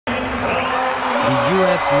The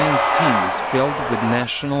U.S. men's team is filled with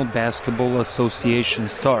National Basketball Association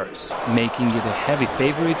stars, making it a heavy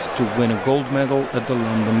favorite to win a gold medal at the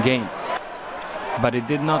London Games. But it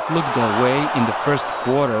did not look that way in the first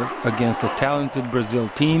quarter against a talented Brazil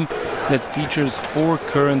team that features 4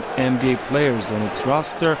 current NBA players on its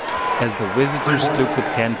roster as the visitors took a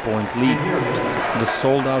 10-point lead. The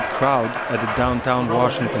sold-out crowd at the downtown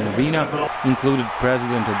Washington arena included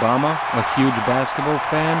President Obama, a huge basketball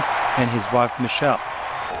fan, and his wife Michelle.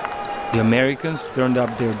 The Americans turned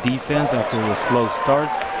up their defense after a slow start,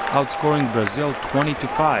 outscoring Brazil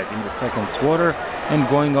 20-5 in the second quarter and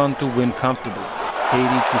going on to win comfortably,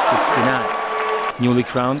 80-69. Newly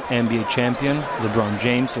crowned NBA champion LeBron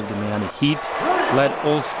James of the Miami Heat led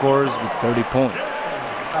all scorers with 30 points.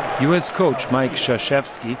 U.S. coach Mike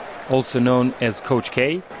Krzyzewski, also known as Coach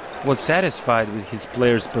K, was satisfied with his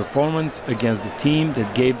players' performance against the team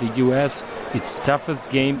that gave the U.S. its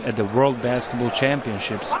toughest game at the World Basketball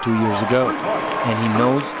Championships 2 years ago, and he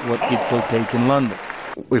knows what it will take in London.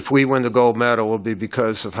 If we win the gold medal, it will be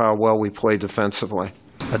because of how well we play defensively.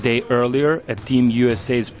 A day earlier, at Team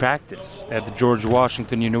USA's practice at George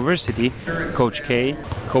Washington University, Coach K,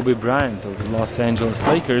 Kobe Bryant of the Los Angeles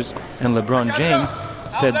Lakers, and LeBron James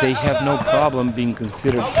said they have no problem being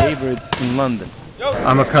considered favorites in London.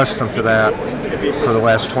 I'm accustomed to that for the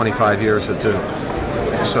last 25 years at Duke.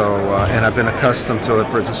 So, and I've been accustomed to it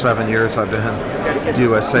for the 7 years I've been the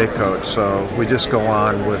USA coach. So we just go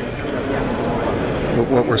on with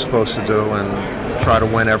what we're supposed to do and try to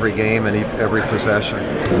win every game and every possession.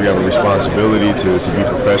 We have a responsibility to be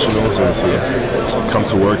professionals and to come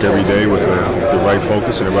to work every day with the right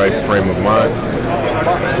focus and the right frame of mind.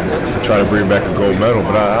 Try to bring back a gold medal,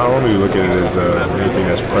 but I don't really look at it as anything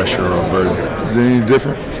that's pressure or burden. Is it any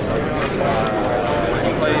different?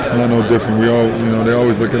 It's not no different. We all, they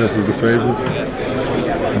always look at us as the favorite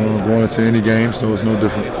going into any game, so it's no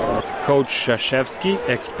different. Coach Krzyzewski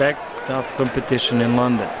expects tough competition in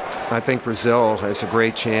London. I think Brazil has a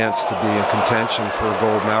great chance to be in contention for a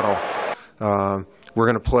gold medal. We're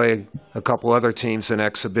going to play a couple other teams in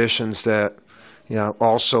exhibitions that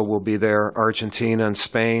also will be there, Argentina and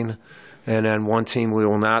Spain, and then one team we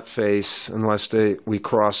will not face unless we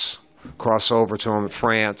cross over to them,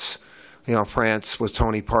 France. France with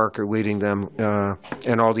Tony Parker leading them,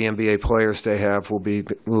 and all the NBA players they have will be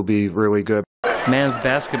really good. Men's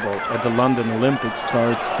basketball at the London Olympics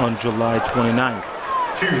starts on July 29th.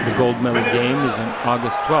 The gold medal game is on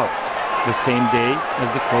August 12th, the same day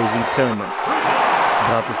as the closing ceremony.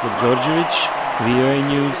 Bratislav Đorđević,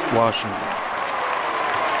 voanews, Washington.